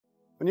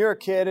When you were a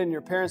kid and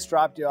your parents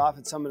dropped you off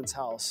at someone's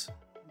house,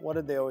 what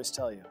did they always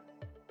tell you?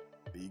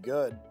 Be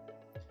good.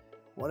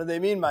 What do they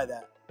mean by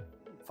that?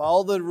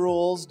 Follow the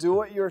rules, do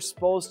what you're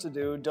supposed to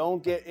do,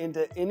 don't get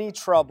into any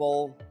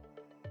trouble,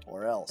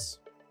 or else.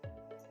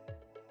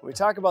 When we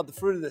talk about the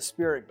fruit of the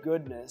Spirit,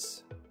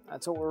 goodness,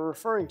 that's what we're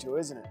referring to,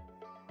 isn't it?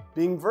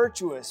 Being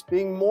virtuous,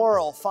 being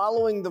moral,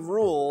 following the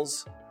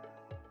rules,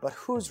 but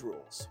whose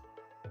rules?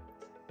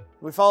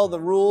 If we follow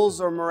the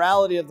rules or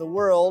morality of the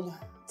world,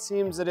 it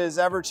seems it is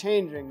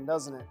ever-changing,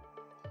 doesn't it?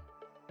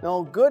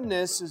 No,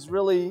 goodness is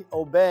really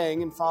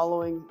obeying and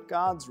following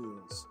God's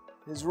rules.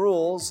 His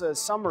rules as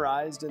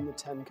summarized in the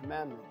Ten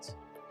Commandments.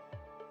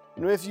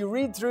 And if you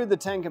read through the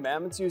Ten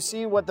Commandments, you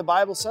see what the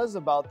Bible says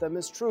about them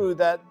is true,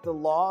 that the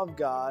law of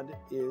God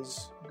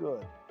is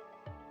good.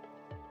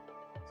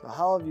 So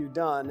how have you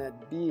done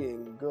at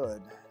being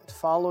good, at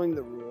following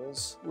the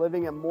rules,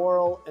 living a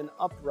moral and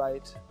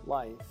upright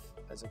life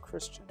as a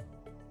Christian?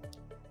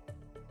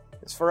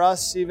 As for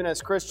us, even as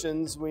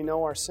Christians, we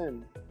know our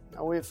sin.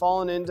 Now, we have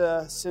fallen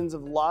into sins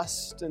of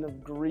lust and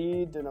of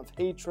greed and of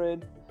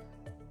hatred.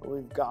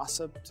 We've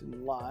gossiped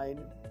and lied.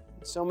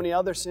 And so many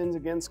other sins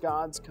against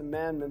God's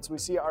commandments. We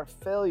see our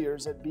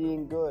failures at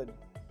being good.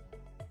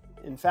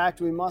 In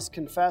fact, we must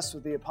confess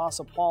with the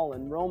Apostle Paul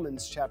in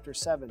Romans chapter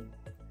 7.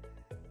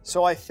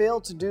 So I fail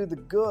to do the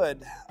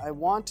good I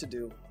want to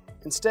do.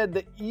 Instead,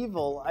 the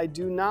evil I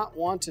do not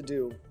want to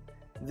do,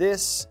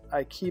 this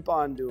I keep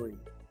on doing.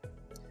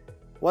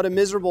 What a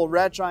miserable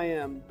wretch I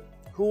am.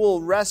 Who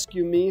will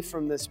rescue me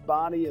from this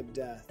body of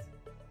death?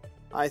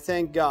 I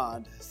thank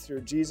God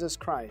through Jesus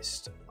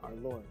Christ our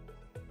Lord.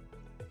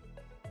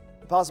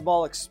 The Apostle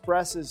Paul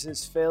expresses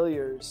his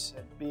failures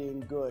at being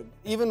good,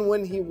 even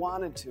when he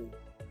wanted to.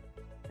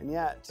 And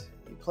yet,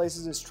 he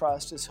places his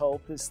trust, his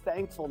hope, his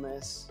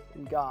thankfulness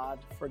in God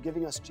for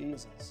giving us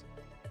Jesus.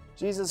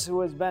 Jesus,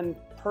 who has been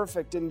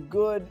perfect and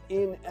good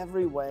in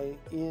every way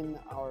in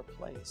our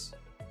place.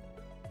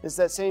 It's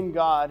that same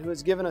God who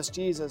has given us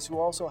Jesus, who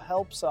also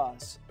helps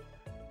us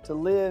to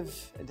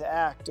live and to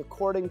act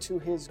according to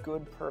his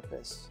good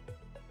purpose.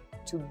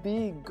 To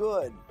be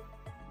good,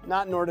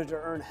 not in order to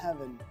earn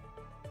heaven,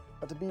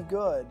 but to be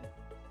good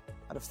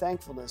out of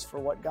thankfulness for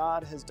what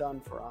God has done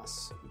for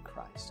us in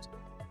Christ.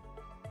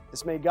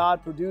 This may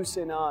God produce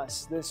in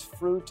us this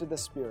fruit of the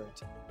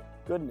Spirit,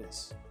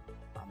 goodness,